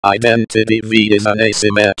Identity V is an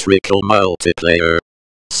asymmetrical multiplayer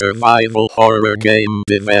survival horror game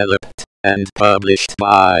developed and published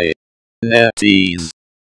by NetEase.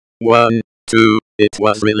 1. 2. It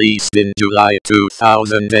was released in July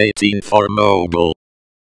 2018 for mobile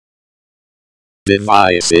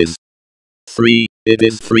devices. 3. It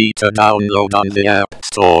is free to download on the App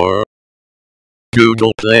Store,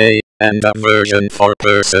 Google Play, and a version for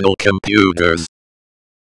personal computers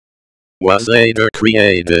was later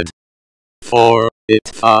created. 4. It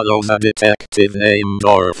follows a detective named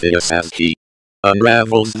Orpheus as he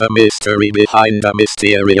unravels the mystery behind a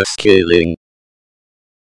mysterious killing.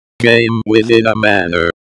 Game within a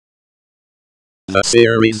manner. The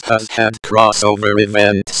series has had crossover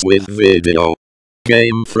events with video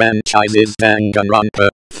game franchises Danganronpa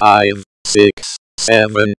 5, 6,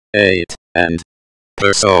 7, 8, and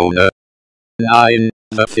Persona 9,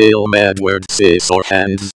 the film Edward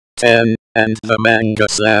Scissorhands 10, and the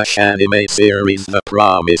manga/anime series The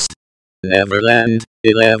Promised Neverland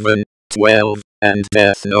 11, 12, and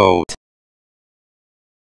Death Note.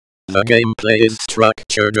 The gameplay is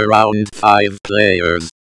structured around 5 players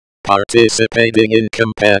participating in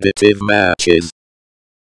competitive matches.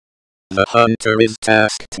 The hunter is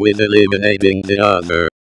tasked with eliminating the other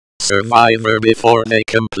survivor before they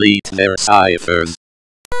complete their ciphers.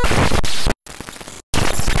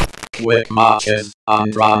 Quick matches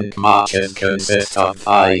and ranked matches consist of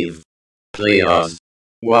 5 players.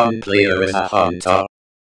 1 player is a hunter,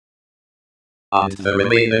 and the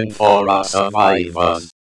remaining 4 are survivors.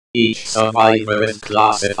 Each survivor is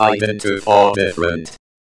classified into 4 different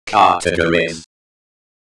categories: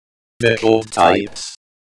 build types,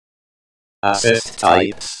 assist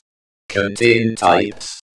types, contain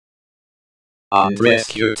types, and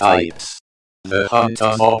rescue types. The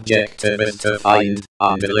hunter's objective is to find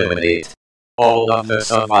and eliminate all of the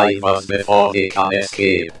survivors before he can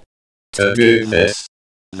escape. To do this,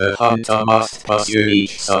 the hunter must pursue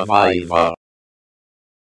each survivor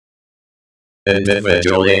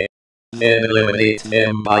individually, then eliminate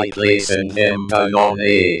them by placing them down on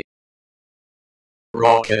a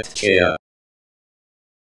rocket chair.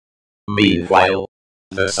 Meanwhile,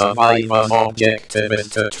 the survivor's objective is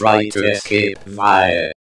to try to escape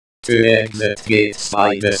via 2 exit gates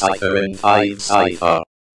by deciphering 5 cipher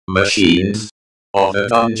machines, or the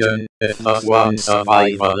dungeon if not 1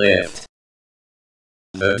 survivor left.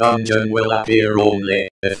 The dungeon will appear only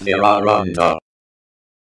if there are under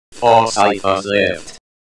 4 ciphers left.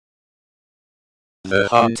 The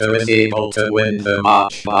hunter is able to win the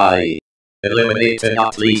match by eliminating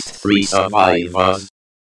at least 3 survivors,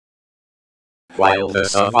 while the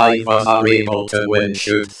survivors are able to win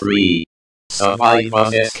should 3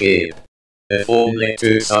 survivors escape. If only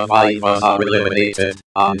 2 survivors are eliminated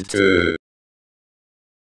and 2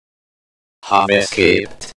 have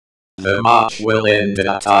escaped, the match will end in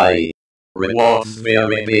a tie. Rewards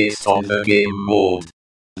vary based on the game mode.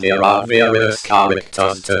 There are various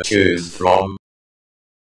characters to choose from,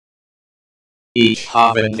 each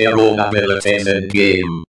having their own abilities in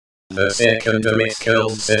game. The secondary skill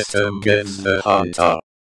system gives the hunter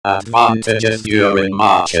advantages during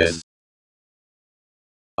matches.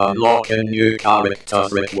 Unlocking new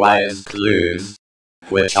characters requires clues,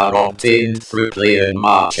 which are obtained through playing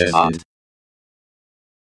matches and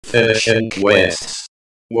finishing quests.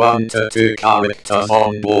 1 to 2 characters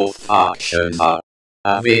on both factions are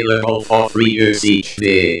available for free use each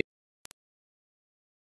day.